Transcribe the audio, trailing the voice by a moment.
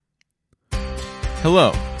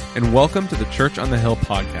Hello, and welcome to the Church on the Hill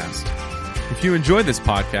podcast. If you enjoy this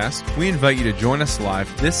podcast, we invite you to join us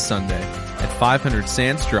live this Sunday at 500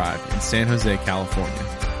 Sands Drive in San Jose, California.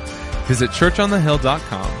 Visit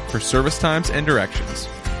churchonthehill.com for service times and directions,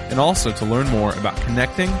 and also to learn more about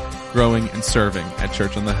connecting, growing, and serving at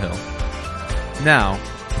Church on the Hill. Now,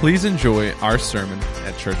 please enjoy our sermon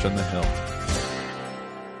at Church on the Hill.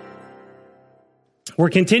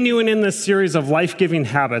 We're continuing in this series of life-giving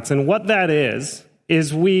habits, and what that is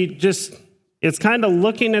it's kind of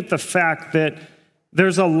looking at the fact that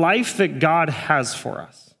there's a life that God has for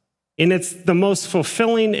us. And it's the most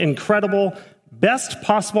fulfilling, incredible, best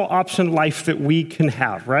possible option life that we can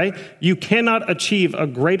have, right? You cannot achieve a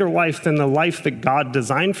greater life than the life that God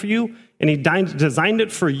designed for you. And he designed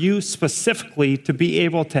it for you specifically to be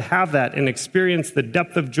able to have that and experience the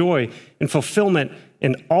depth of joy and fulfillment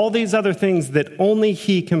and all these other things that only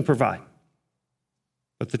he can provide.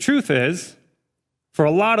 But the truth is, for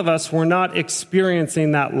a lot of us, we're not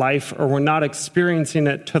experiencing that life, or we're not experiencing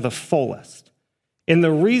it to the fullest. And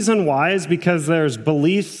the reason why is because there's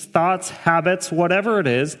beliefs, thoughts, habits, whatever it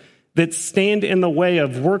is, that stand in the way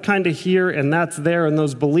of we're kind of here and that's there, and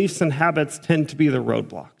those beliefs and habits tend to be the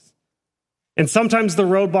roadblocks. And sometimes the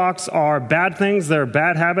roadblocks are bad things, they're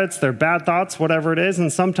bad habits, they're bad thoughts, whatever it is,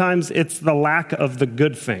 and sometimes it's the lack of the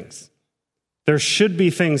good things. There should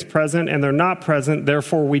be things present, and they're not present,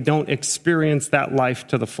 therefore we don't experience that life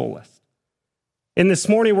to the fullest. And this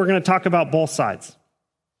morning we're going to talk about both sides.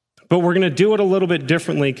 But we're going to do it a little bit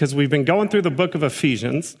differently because we've been going through the book of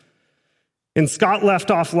Ephesians. And Scott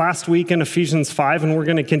left off last week in Ephesians 5, and we're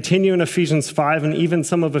going to continue in Ephesians 5 and even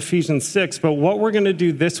some of Ephesians 6. But what we're going to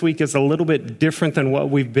do this week is a little bit different than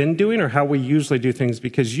what we've been doing or how we usually do things.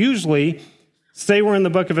 Because usually, say we're in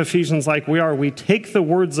the book of Ephesians like we are, we take the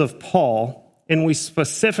words of Paul and we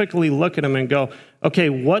specifically look at them and go, okay,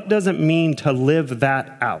 what does it mean to live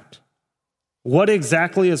that out? What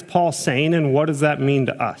exactly is Paul saying, and what does that mean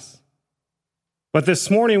to us? But this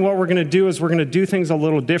morning, what we're going to do is we're going to do things a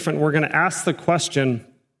little different. We're going to ask the question,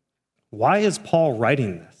 why is Paul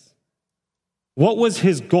writing this? What was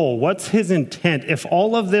his goal? What's his intent? If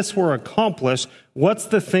all of this were accomplished, what's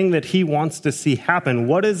the thing that he wants to see happen?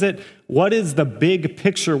 What is it? What is the big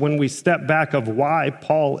picture when we step back of why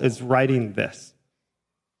Paul is writing this?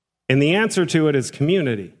 And the answer to it is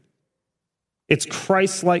community. It's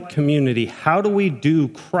Christ-like community. How do we do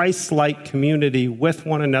Christ-like community with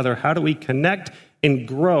one another? How do we connect and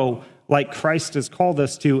grow like Christ has called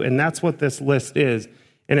us to? And that's what this list is.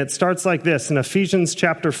 And it starts like this. In Ephesians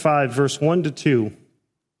chapter 5, verse 1 to 2,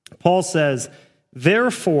 Paul says,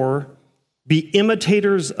 "Therefore, be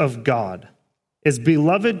imitators of God as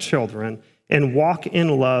beloved children, and walk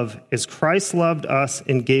in love as Christ loved us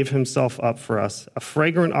and gave himself up for us, a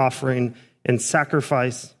fragrant offering and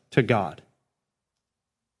sacrifice to God."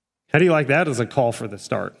 How do you like that as a call for the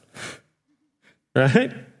start?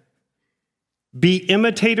 Right? Be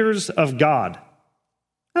imitators of God.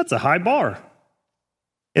 That's a high bar.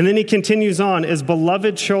 And then he continues on, as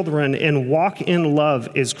beloved children, and walk in love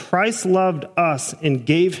as Christ loved us and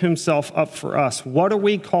gave himself up for us. What are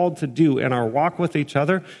we called to do in our walk with each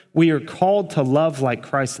other? We are called to love like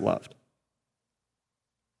Christ loved.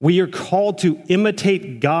 We are called to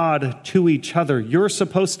imitate God to each other. You're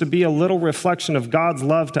supposed to be a little reflection of God's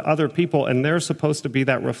love to other people, and they're supposed to be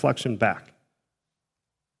that reflection back.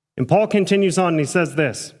 And Paul continues on, and he says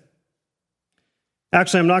this.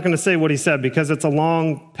 Actually, I'm not going to say what he said because it's a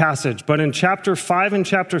long passage. But in chapter 5 and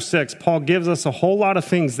chapter 6, Paul gives us a whole lot of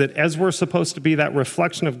things that as we're supposed to be that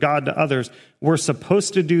reflection of God to others, we're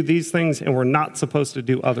supposed to do these things and we're not supposed to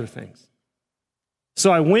do other things.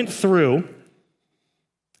 So I went through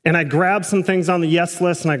and I grabbed some things on the yes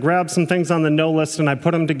list and I grabbed some things on the no list and I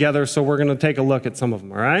put them together. So we're going to take a look at some of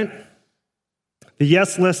them, all right? The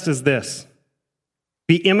yes list is this: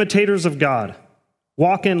 be imitators of God,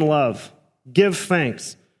 walk in love, give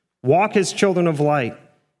thanks, walk as children of light,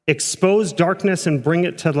 expose darkness and bring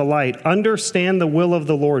it to the light, understand the will of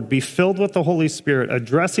the Lord, be filled with the Holy Spirit,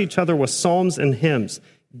 address each other with psalms and hymns,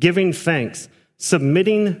 giving thanks,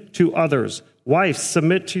 submitting to others. Wives,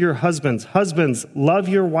 submit to your husbands. Husbands, love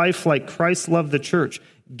your wife like Christ loved the church.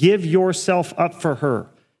 Give yourself up for her.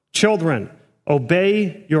 Children,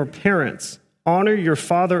 obey your parents. Honor your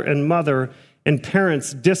father and mother. And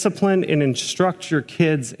parents, discipline and instruct your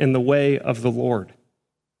kids in the way of the Lord.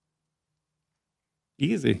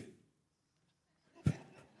 Easy.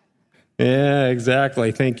 Yeah,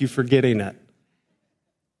 exactly. Thank you for getting it.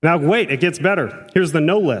 Now, wait, it gets better. Here's the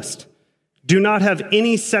no list. Do not have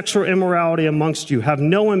any sexual immorality amongst you. Have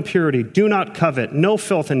no impurity. Do not covet. No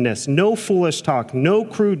filthiness. No foolish talk. No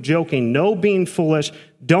crude joking. No being foolish.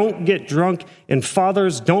 Don't get drunk. And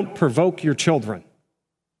fathers, don't provoke your children.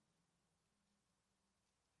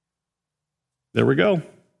 There we go.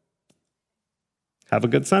 Have a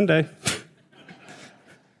good Sunday.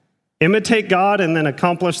 Imitate God and then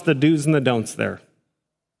accomplish the do's and the don'ts there.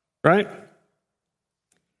 Right?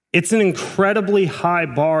 It's an incredibly high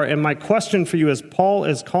bar, and my question for you is, Paul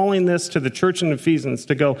is calling this to the church in Ephesians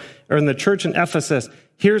to go, or in the church in Ephesus,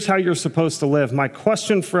 here's how you're supposed to live. My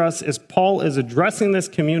question for us is, Paul is addressing this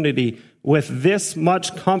community with this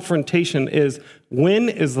much confrontation is, when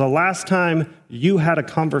is the last time you had a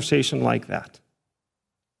conversation like that?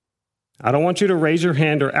 I don't want you to raise your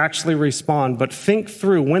hand or actually respond, but think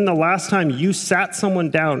through when the last time you sat someone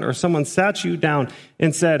down or someone sat you down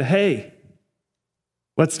and said, hey,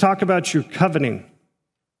 let's talk about your coveting.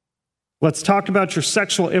 Let's talk about your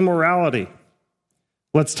sexual immorality.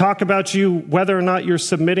 Let's talk about you, whether or not you're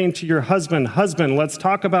submitting to your husband. Husband, let's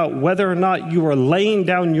talk about whether or not you are laying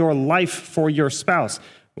down your life for your spouse.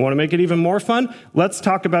 You want to make it even more fun? Let's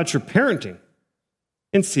talk about your parenting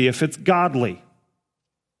and see if it's godly.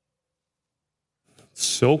 It's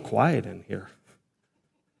so quiet in here.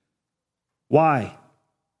 Why?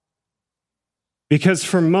 Because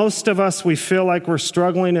for most of us, we feel like we're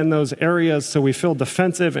struggling in those areas, so we feel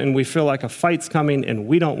defensive and we feel like a fight's coming, and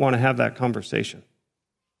we don't want to have that conversation.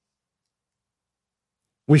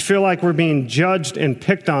 We feel like we're being judged and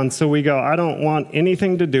picked on, so we go, I don't want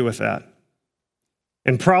anything to do with that.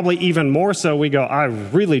 And probably even more so, we go, I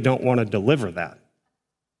really don't want to deliver that.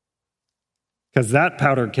 Because that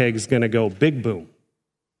powder keg is going to go big boom.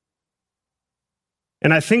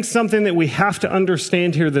 And I think something that we have to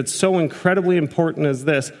understand here that's so incredibly important is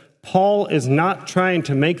this. Paul is not trying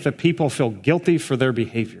to make the people feel guilty for their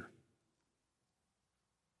behavior.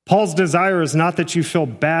 Paul's desire is not that you feel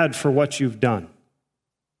bad for what you've done.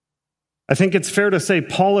 I think it's fair to say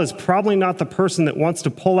Paul is probably not the person that wants to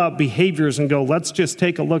pull out behaviors and go, let's just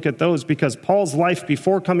take a look at those, because Paul's life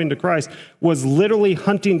before coming to Christ was literally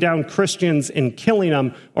hunting down Christians and killing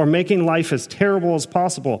them or making life as terrible as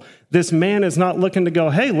possible. This man is not looking to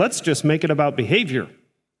go, hey, let's just make it about behavior.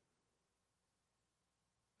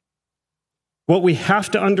 What we have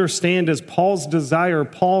to understand is Paul's desire,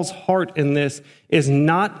 Paul's heart in this is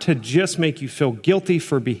not to just make you feel guilty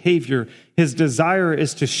for behavior. His desire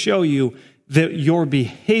is to show you that your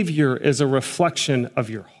behavior is a reflection of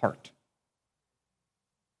your heart.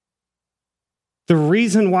 The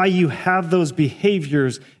reason why you have those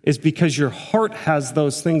behaviors is because your heart has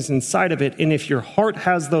those things inside of it. And if your heart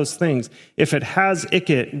has those things, if it has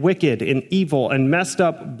wicked and evil and messed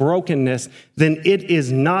up brokenness, then it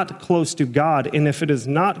is not close to God. And if it is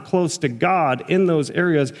not close to God in those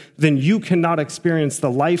areas, then you cannot experience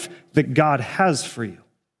the life that God has for you.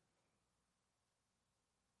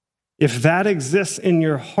 If that exists in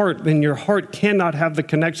your heart, then your heart cannot have the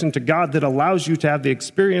connection to God that allows you to have the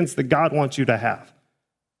experience that God wants you to have.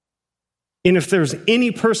 And if there's any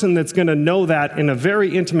person that's going to know that in a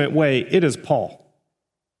very intimate way, it is Paul.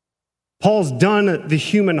 Paul's done the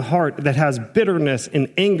human heart that has bitterness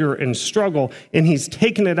and anger and struggle, and he's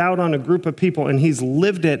taken it out on a group of people, and he's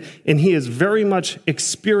lived it, and he has very much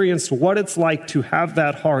experienced what it's like to have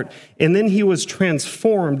that heart. And then he was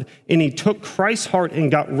transformed, and he took Christ's heart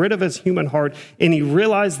and got rid of his human heart, and he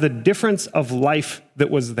realized the difference of life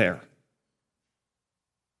that was there.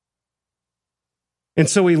 And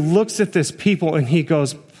so he looks at this people, and he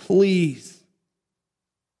goes, please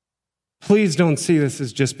don't see this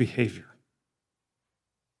as just behavior.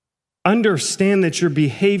 Understand that your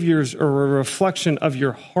behaviors are a reflection of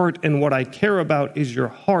your heart, and what I care about is your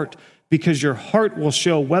heart, because your heart will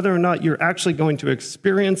show whether or not you're actually going to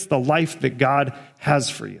experience the life that God has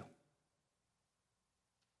for you.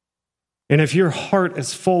 And if your heart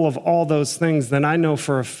is full of all those things, then I know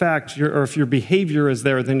for a fact, or if your behavior is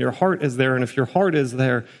there, then your heart is there. And if your heart is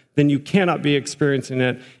there, then you cannot be experiencing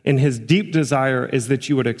it. And his deep desire is that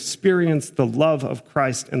you would experience the love of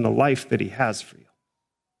Christ and the life that he has for you.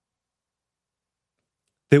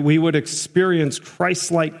 That we would experience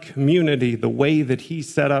Christ-like community the way that he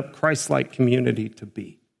set up Christ-like community to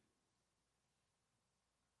be.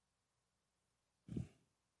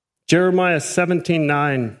 Jeremiah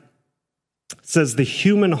 17:9 says, the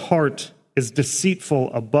human heart is deceitful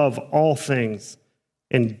above all things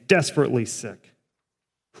and desperately sick.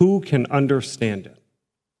 Who can understand it?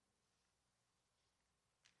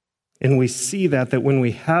 And we see that when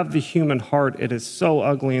we have the human heart, it is so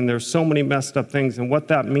ugly and there's so many messed up things. And what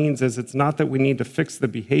that means is it's not that we need to fix the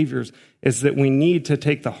behaviors, it's that we need to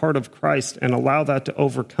take the heart of Christ and allow that to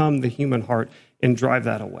overcome the human heart and drive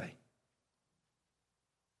that away.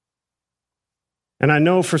 And I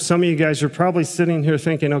know for some of you guys, you're probably sitting here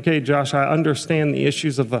thinking, okay, Josh, I understand the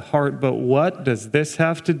issues of the heart, but what does this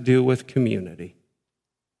have to do with community?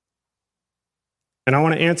 And I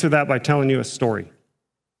want to answer that by telling you a story.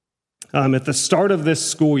 At the start of this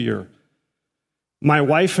school year, my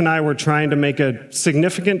wife and I were trying to make a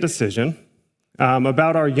significant decision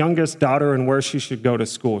about our youngest daughter and where she should go to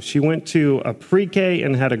school. She went to a pre-K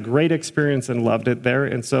and had a great experience and loved it there.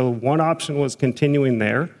 And so one option was continuing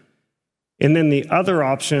there. And then the other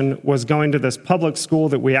option was going to this public school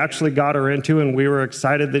that we actually got her into, and we were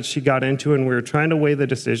excited that she got into, and we were trying to weigh the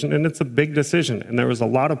decision. And it's a big decision, and there was a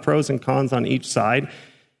lot of pros and cons on each side,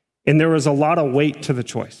 and there was a lot of weight to the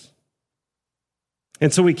choice.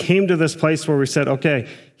 And so we came to this place where we said, okay,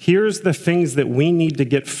 here's the things that we need to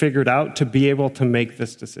get figured out to be able to make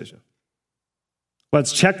this decision.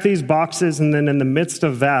 Let's check these boxes, and then in the midst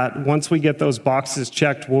of that, once we get those boxes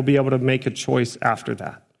checked, we'll be able to make a choice after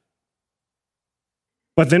that.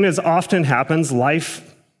 But then, as often happens,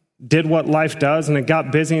 life did what life does, and it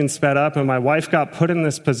got busy and sped up, and my wife got put in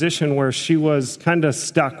this position where she was kind of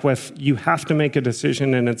stuck with, you have to make a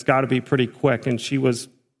decision, and it's got to be pretty quick, and she was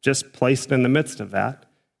just placed in the midst of that.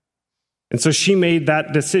 And so she made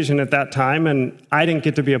that decision at that time, and I didn't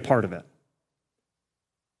get to be a part of it.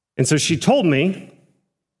 And so she told me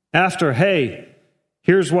after, hey,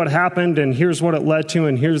 here's what happened, and here's what it led to,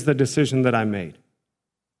 and here's the decision that I made.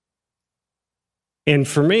 And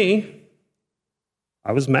for me,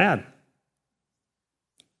 I was mad.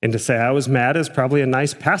 And to say I was mad is probably a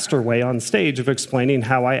nice pastor way on stage of explaining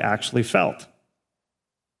how I actually felt.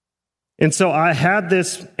 And so I had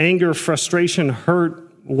this anger, frustration, hurt,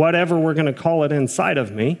 whatever we're going to call it, inside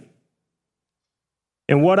of me.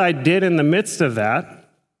 And what I did in the midst of that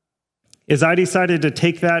is I decided to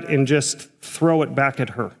take that and just throw it back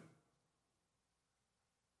at her.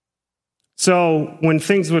 So when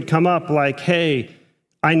things would come up like, hey,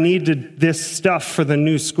 I needed this stuff for the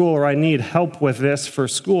new school, or I need help with this for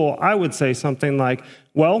school, I would say something like,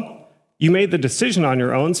 well, you made the decision on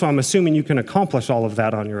your own, so I'm assuming you can accomplish all of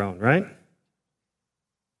that on your own, right?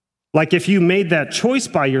 Like if you made that choice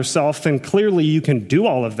by yourself, then clearly you can do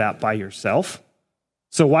all of that by yourself.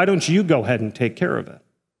 So why don't you go ahead and take care of it?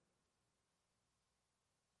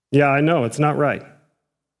 Yeah, I know, it's not right.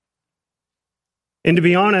 And to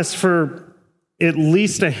be honest, for at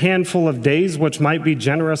least a handful of days, which might be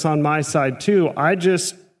generous on my side too, I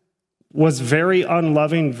just was very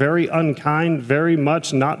unloving, very unkind, very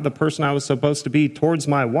much not the person I was supposed to be towards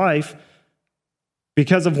my wife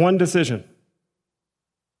because of one decision.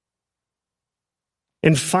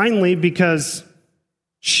 And finally, because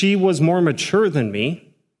she was more mature than me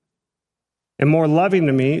and more loving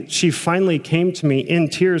to me, she finally came to me in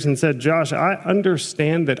tears and said, Josh, I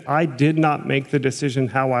understand that I did not make the decision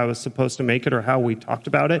how I was supposed to make it or how we talked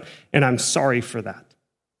about it, and I'm sorry for that.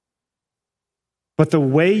 But the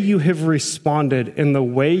way you have responded and the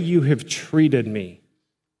way you have treated me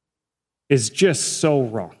is just so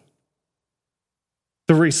wrong.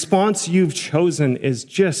 The response you've chosen is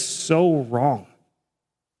just so wrong.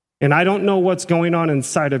 And I don't know what's going on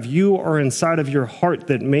inside of you or inside of your heart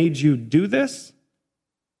that made you do this,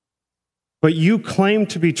 but you claim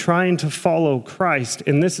to be trying to follow Christ,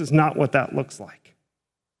 and this is not what that looks like.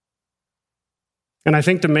 And I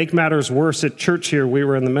think to make matters worse, at church here, we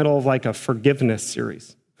were in the middle of like a forgiveness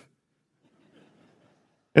series.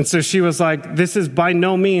 And so she was like, this is by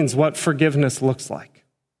no means what forgiveness looks like.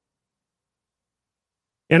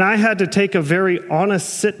 And I had to take a very honest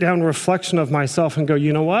sit-down reflection of myself and go,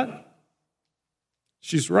 you know what?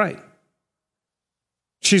 She's right.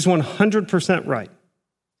 She's 100% right.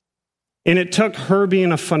 And it took her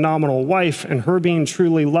being a phenomenal wife and her being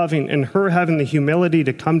truly loving and her having the humility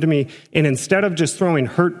to come to me, and instead of just throwing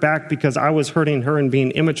hurt back because I was hurting her and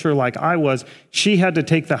being immature like I was, she had to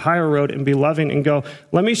take the higher road and be loving and go,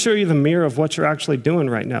 let me show you the mirror of what you're actually doing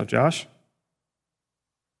right now, Josh.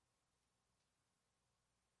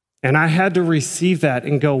 And I had to receive that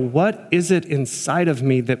and go, what is it inside of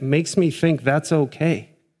me that makes me think that's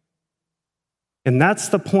okay? And that's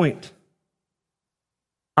the point.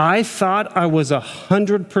 I thought I was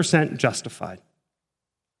 100% justified.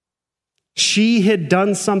 She had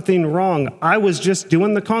done something wrong. I was just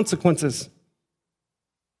doing the consequences.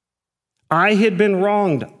 I had been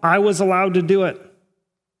wronged. I was allowed to do it.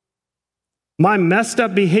 My messed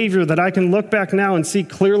up behavior that I can look back now and see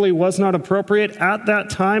clearly was not appropriate, at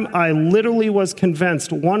that time, I literally was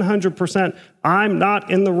convinced 100% I'm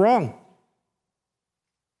not in the wrong.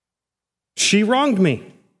 She wronged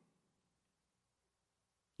me.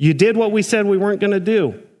 You did what we said we weren't going to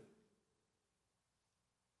do.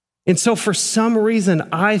 And so for some reason,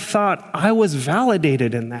 I thought I was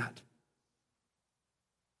validated in that.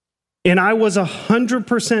 And I was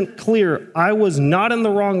 100% clear. I was not in the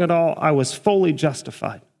wrong at all. I was fully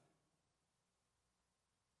justified.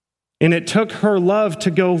 And it took her love to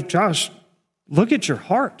go, Josh, look at your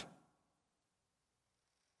heart.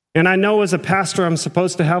 And I know as a pastor, I'm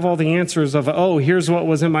supposed to have all the answers of, oh, here's what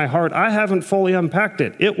was in my heart. I haven't fully unpacked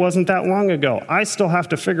it. It wasn't that long ago. I still have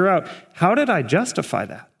to figure out, how did I justify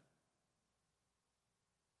that?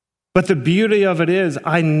 But the beauty of it is,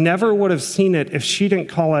 I never would have seen it if she didn't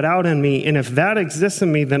call it out in me. And if that exists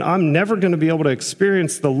in me, then I'm never going to be able to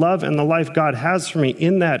experience the love and the life God has for me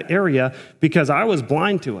in that area because I was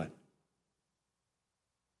blind to it.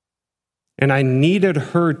 And I needed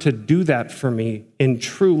her to do that for me in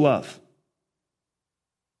true love.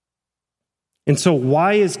 And so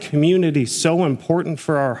why is community so important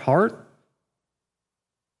for our heart?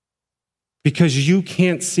 Because you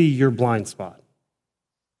can't see your blind spot.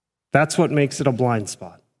 That's what makes it a blind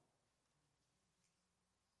spot.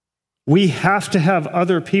 We have to have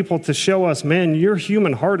other people to show us, man, your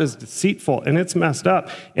human heart is deceitful and it's messed up.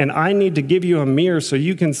 And I need to give you a mirror so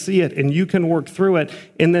you can see it and you can work through it.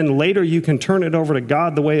 And then later you can turn it over to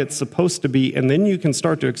God the way it's supposed to be. And then you can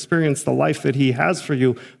start to experience the life that He has for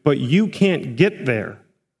you. But you can't get there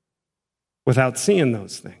without seeing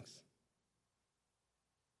those things.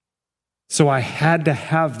 So I had to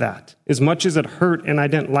have that. As much as it hurt and I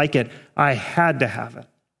didn't like it, I had to have it.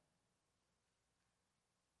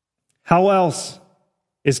 How else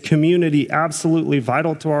is community absolutely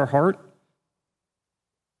vital to our heart?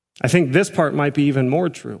 I think this part might be even more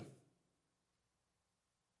true.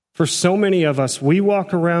 For so many of us, we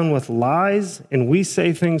walk around with lies and we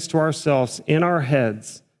say things to ourselves in our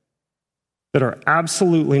heads that are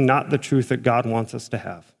absolutely not the truth that God wants us to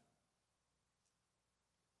have.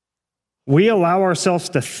 We allow ourselves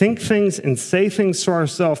to think things and say things to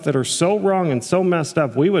ourselves that are so wrong and so messed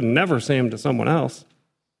up, we would never say them to someone else.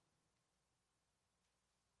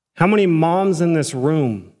 How many moms in this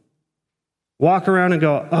room walk around and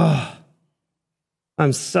go, oh,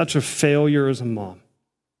 I'm such a failure as a mom.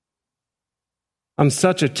 I'm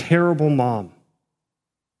such a terrible mom.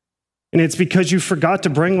 And it's because you forgot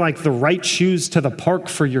to bring like the right shoes to the park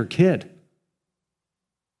for your kid.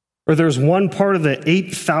 Or there's one part of the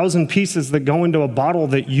 8,000 pieces that go into a bottle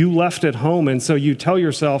that you left at home, and so you tell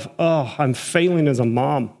yourself, oh, I'm failing as a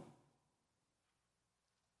mom.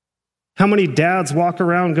 How many dads walk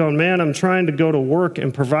around going, man, I'm trying to go to work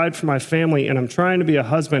and provide for my family, and I'm trying to be a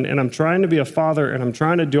husband, and I'm trying to be a father, and I'm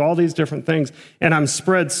trying to do all these different things, and I'm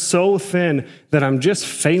spread so thin that I'm just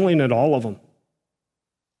failing at all of them.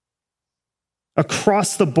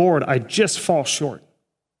 Across the board, I just fall short.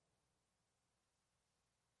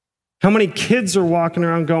 How many kids are walking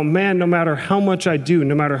around going, man, no matter how much I do,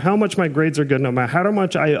 no matter how much my grades are good, no matter how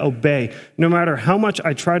much I obey, no matter how much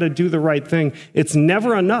I try to do the right thing, it's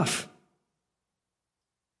never enough.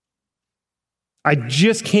 I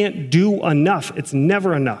just can't do enough. It's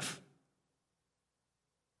never enough.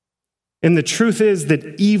 And the truth is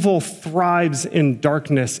that evil thrives in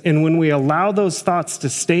darkness. And when we allow those thoughts to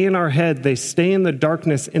stay in our head, they stay in the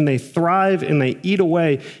darkness and they thrive and they eat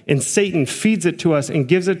away. And Satan feeds it to us and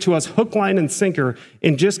gives it to us hook, line, and sinker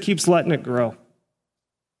and just keeps letting it grow.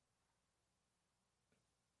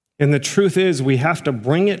 And the truth is we have to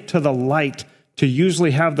bring it to the light to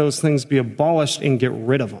usually have those things be abolished and get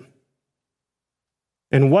rid of them.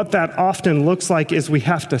 And what that often looks like is we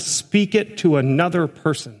have to speak it to another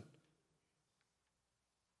person.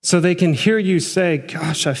 So they can hear you say,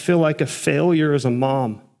 gosh, I feel like a failure as a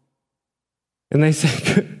mom. And they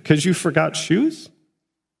say, because you forgot shoes?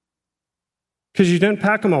 Because you didn't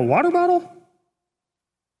pack them a water bottle?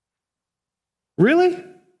 Really?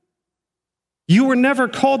 You were never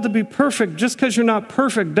called to be perfect. Just because you're not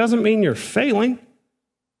perfect doesn't mean you're failing.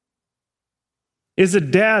 Is a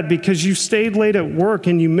dad, because you stayed late at work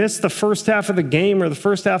and you missed the first half of the game or the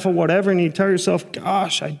first half of whatever, and you tell yourself,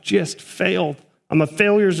 gosh, I just failed. I'm a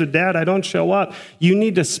failure as a dad. I don't show up. You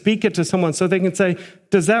need to speak it to someone so they can say,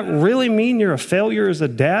 does that really mean you're a failure as a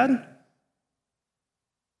dad?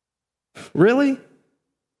 Really?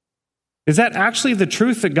 Is that actually the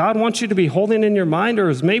truth that God wants you to be holding in your mind, or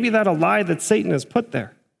is maybe that a lie that Satan has put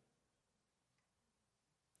there?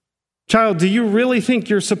 Child, do you really think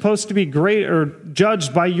you're supposed to be great or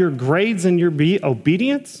judged by your grades and your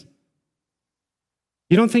obedience?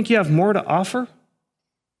 You don't think you have more to offer?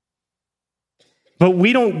 But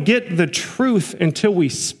we don't get the truth until we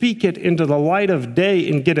speak it into the light of day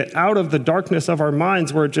and get it out of the darkness of our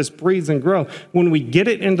minds where it just breathes and grows. When we get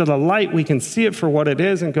it into the light, we can see it for what it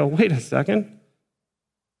is and go, wait a second.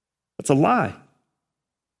 That's a lie.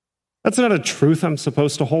 That's not a truth I'm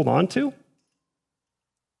supposed to hold on to.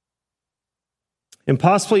 And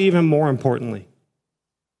possibly even more importantly,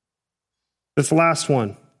 this last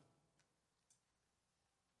one.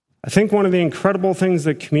 I think one of the incredible things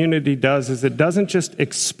that community does is it doesn't just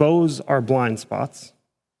expose our blind spots.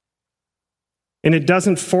 And it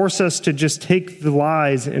doesn't force us to just take the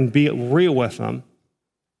lies and be real with them.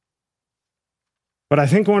 But I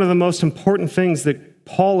think one of the most important things that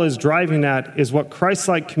Paul is driving at is what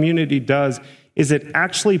Christ-like community does is it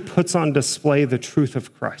actually puts on display the truth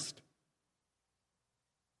of Christ.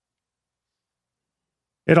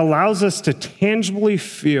 It allows us to tangibly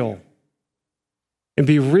feel and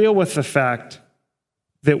be real with the fact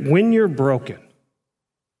that when you're broken,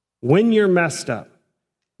 when you're messed up,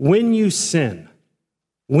 when you sin,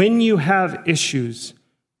 when you have issues,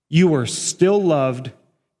 you are still loved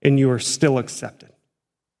and you are still accepted.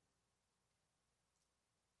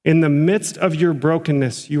 In the midst of your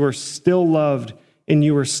brokenness, you are still loved and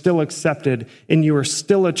you are still accepted and you are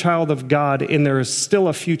still a child of God and there is still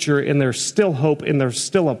a future and there's still hope and there's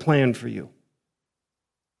still a plan for you.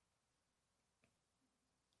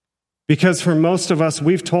 Because for most of us,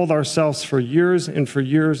 we've told ourselves for years and for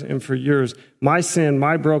years and for years, my sin,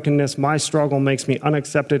 my brokenness, my struggle makes me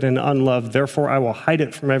unaccepted and unloved. Therefore, I will hide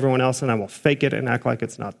it from everyone else and I will fake it and act like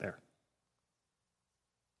it's not there.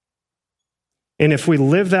 And if we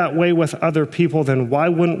live that way with other people, then why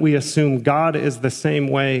wouldn't we assume God is the same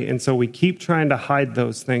way? And so we keep trying to hide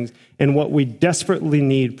those things. And what we desperately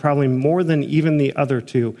need, probably more than even the other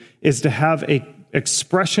two, is to have a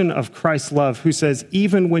expression of Christ's love who says,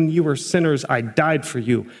 even when you were sinners, I died for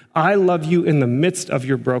you. I love you in the midst of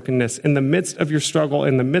your brokenness, in the midst of your struggle,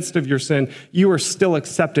 in the midst of your sin. You are still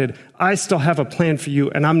accepted. I still have a plan for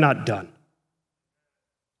you, and I'm not done.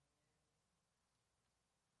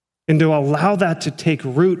 And to allow that to take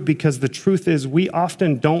root, because the truth is we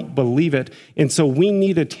often don't believe it. And so we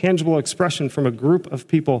need a tangible expression from a group of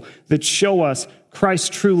people that show us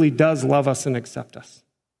Christ truly does love us and accept us.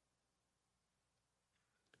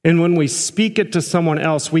 And when we speak it to someone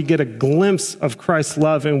else, we get a glimpse of Christ's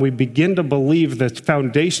love and we begin to believe the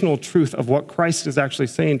foundational truth of what Christ is actually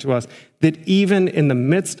saying to us, that even in the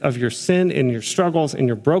midst of your sin and your struggles and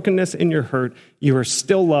your brokenness and your hurt, you are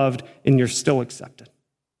still loved and you're still accepted.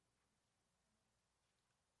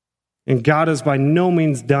 And God is by no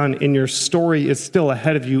means done, and your story is still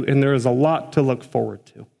ahead of you, and there is a lot to look forward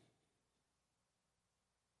to.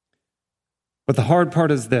 But the hard part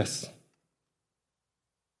is this.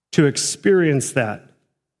 To experience that,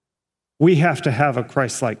 we have to have a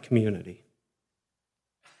Christ-like community.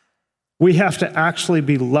 We have to actually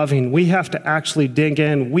be loving. We have to actually dig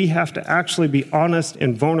in. We have to actually be honest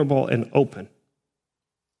and vulnerable and open.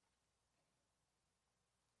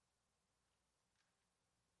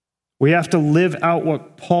 We have to live out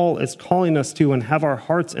what Paul is calling us to and have our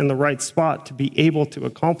hearts in the right spot to be able to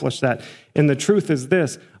accomplish that. And the truth is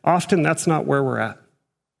this, often that's not where we're at.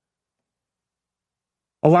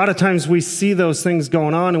 A lot of times we see those things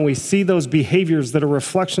going on and we see those behaviors that are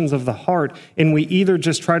reflections of the heart, and we either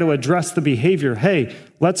just try to address the behavior. Hey,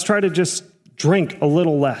 let's try to just drink a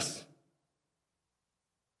little less.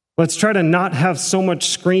 Let's try to not have so much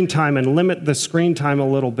screen time and limit the screen time a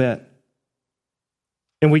little bit.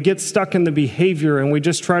 And we get stuck in the behavior and we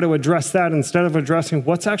just try to address that instead of addressing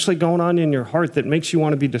what's actually going on in your heart that makes you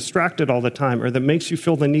want to be distracted all the time or that makes you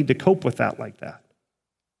feel the need to cope with that like that.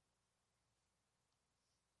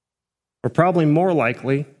 Or probably more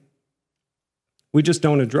likely, we just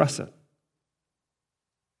don't address it.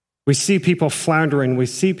 We see people floundering, we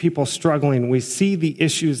see people struggling, we see the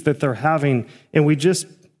issues that they're having, and we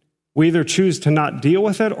either choose to not deal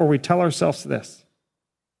with it or we tell ourselves this.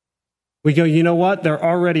 We go, you know what? They're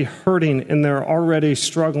already hurting and they're already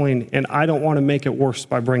struggling, and I don't want to make it worse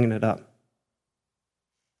by bringing it up.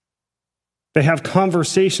 They have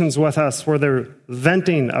conversations with us where they're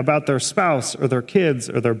venting about their spouse or their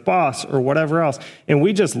kids or their boss or whatever else, and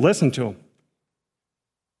we just listen to them.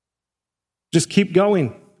 Just keep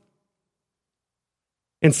going.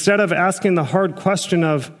 Instead of asking the hard question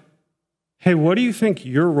of, hey, what do you think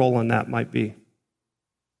your role in that might be?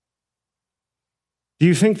 Do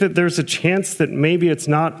you think that there's a chance that maybe it's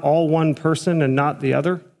not all one person and not the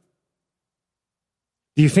other?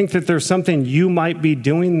 Do you think that there's something you might be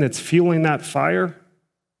doing that's fueling that fire?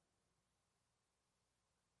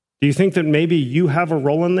 Do you think that maybe you have a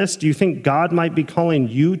role in this? Do you think God might be calling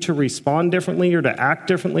you to respond differently or to act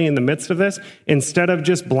differently in the midst of this instead of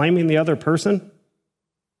just blaming the other person?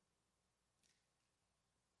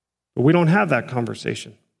 But we don't have that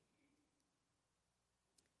conversation.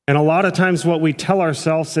 And a lot of times what we tell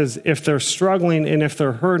ourselves is if they're struggling and if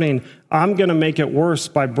they're hurting, I'm going to make it worse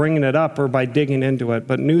by bringing it up or by digging into it.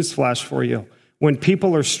 But newsflash for you. When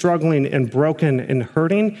people are struggling and broken and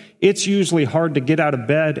hurting, it's usually hard to get out of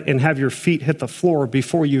bed and have your feet hit the floor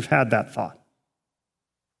before you've had that thought.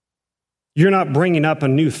 You're not bringing up a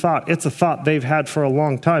new thought. It's a thought they've had for a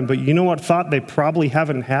long time. But you know what thought they probably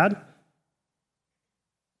haven't had?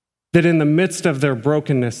 That in the midst of their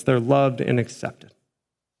brokenness, they're loved and accepted.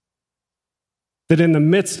 That in the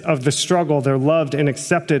midst of the struggle, they're loved and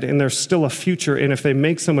accepted, and there's still a future. And if they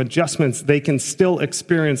make some adjustments, they can still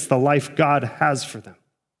experience the life God has for them.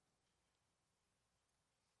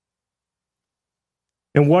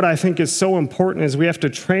 And what I think is so important is we have to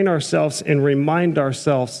train ourselves and remind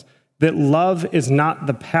ourselves that love is not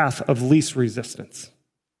the path of least resistance.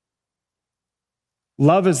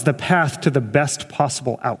 Love is the path to the best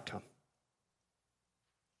possible outcome.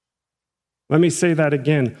 Let me say that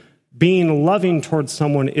again. Being loving towards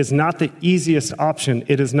someone is not the easiest option.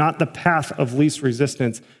 It is not the path of least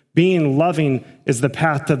resistance. Being loving is the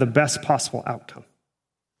path to the best possible outcome.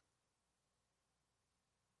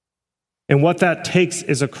 And what that takes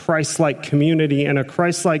is a Christ-like community, and a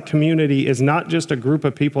Christ-like community is not just a group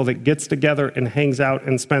of people that gets together and hangs out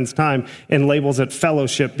and spends time and labels it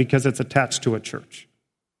fellowship because it's attached to a church.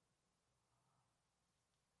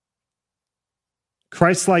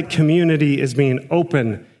 Christ-like community is being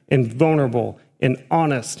open and vulnerable and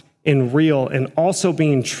honest and real, and also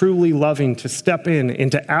being truly loving to step in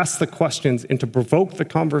and to ask the questions and to provoke the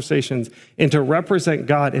conversations and to represent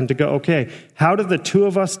God and to go, okay, how do the two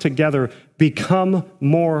of us together become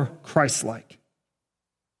more Christ-like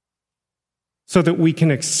so that we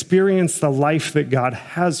can experience the life that God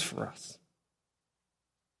has for us?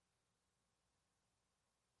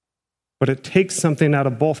 But it takes something out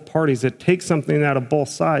of both parties. It takes something out of both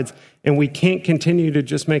sides. And we can't continue to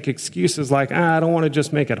just make excuses like, I don't want to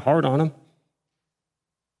just make it hard on them.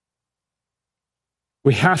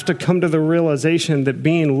 We have to come to the realization that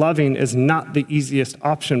being loving is not the easiest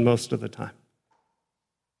option most of the time.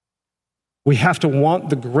 We have to want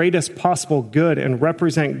the greatest possible good and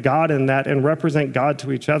represent God in that and represent God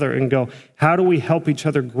to each other and go, how do we help each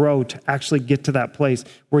other grow to actually get to that place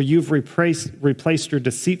where you've replaced your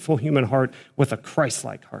deceitful human heart with a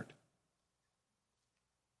Christ-like heart?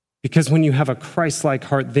 Because when you have a Christ-like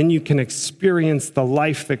heart, then you can experience the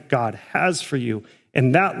life that God has for you,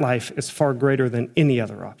 and that life is far greater than any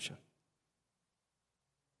other option.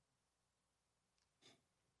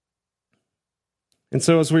 And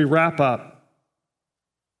so as we wrap up,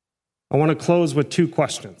 I want to close with two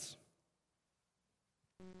questions.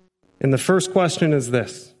 And the first question is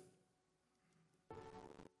this: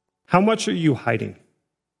 how much are you hiding?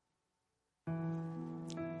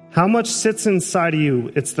 How much sits inside of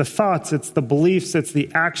you? It's the thoughts, it's the beliefs, it's the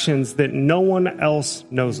actions that no one else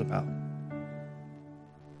knows about.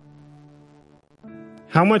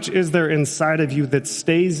 How much is there inside of you that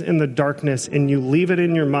stays in the darkness and you leave it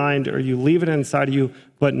in your mind or you leave it inside of you,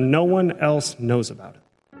 but no one else knows about it?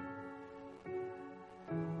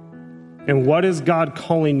 And what is God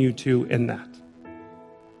calling you to in that?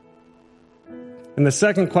 And the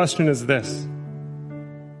second question is this: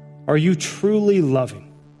 are you truly loving?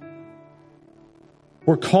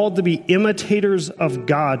 We're called to be imitators of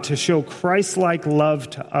God, to show Christ-like love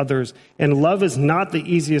to others. And love is not the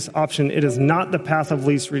easiest option. It is not the path of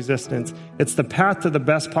least resistance. It's the path to the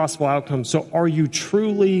best possible outcome. So are you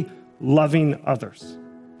truly loving others?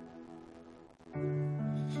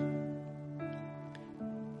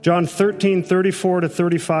 John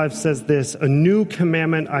 13:34-35 says this: a new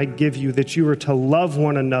commandment I give you, that you are to love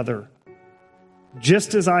one another.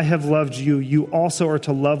 Just as I have loved you, you also are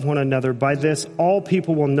to love one another. By this, all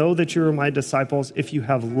people will know that you are my disciples, if you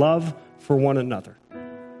have love for one another.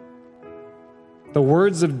 The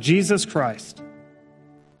words of Jesus Christ.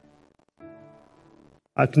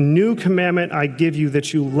 A new commandment I give you,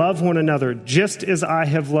 that you love one another, just as I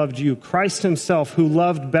have loved you. Christ himself, who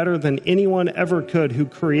loved better than anyone ever could, who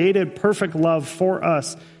created perfect love for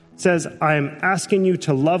us, says, I am asking you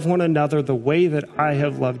to love one another the way that I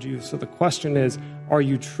have loved you. So the question is, are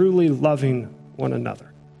you truly loving one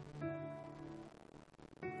another?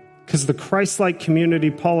 Because the Christ-like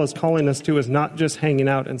community Paul is calling us to is not just hanging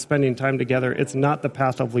out and spending time together. It's not the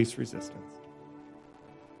path of least resistance.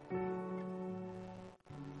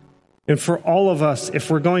 And for all of us, if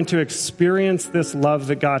we're going to experience this love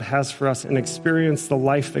that God has for us and experience the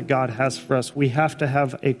life that God has for us, we have to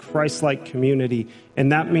have a Christ-like community.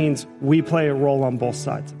 And that means we play a role on both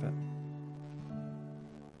sides of it.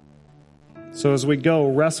 So as we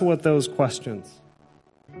go, wrestle with those questions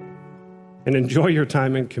and enjoy your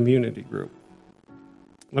time in community group.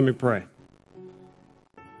 Let me pray.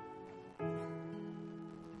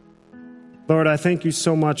 Lord, I thank you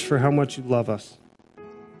so much for how much you love us.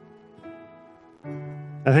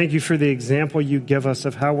 I thank you for the example you give us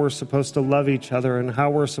of how we're supposed to love each other and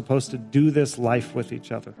how we're supposed to do this life with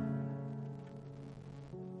each other.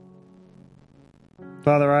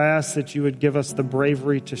 Father, I ask that you would give us the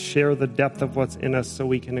bravery to share the depth of what's in us so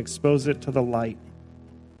we can expose it to the light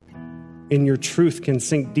and your truth can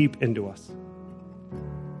sink deep into us.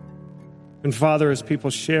 And Father, as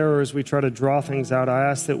people share or as we try to draw things out, I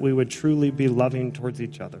ask that we would truly be loving towards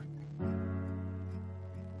each other.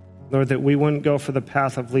 Lord, that we wouldn't go for the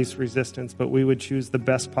path of least resistance, but we would choose the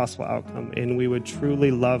best possible outcome, and we would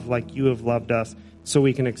truly love like you have loved us so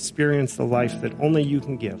we can experience the life that only you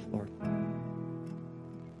can give, Lord.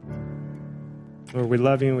 Lord, we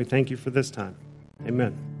love you and we thank you for this time.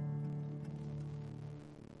 Amen.